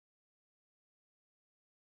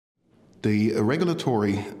The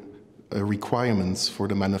regulatory requirements for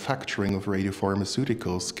the manufacturing of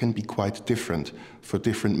radiopharmaceuticals can be quite different for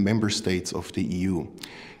different member states of the EU.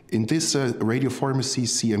 In this Radiopharmacy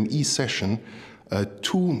CME session,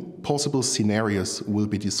 two possible scenarios will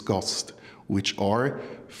be discussed, which are,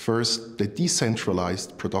 first, the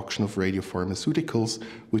decentralized production of radiopharmaceuticals,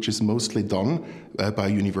 which is mostly done by a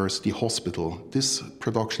university hospital. This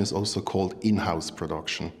production is also called in-house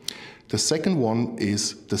production. The second one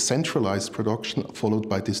is the centralized production, followed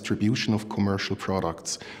by distribution of commercial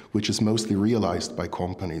products, which is mostly realized by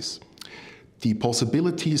companies. The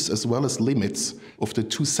possibilities as well as limits of the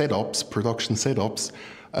two setups, production setups,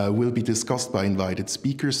 will be discussed by invited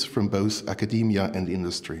speakers from both academia and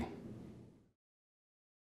industry.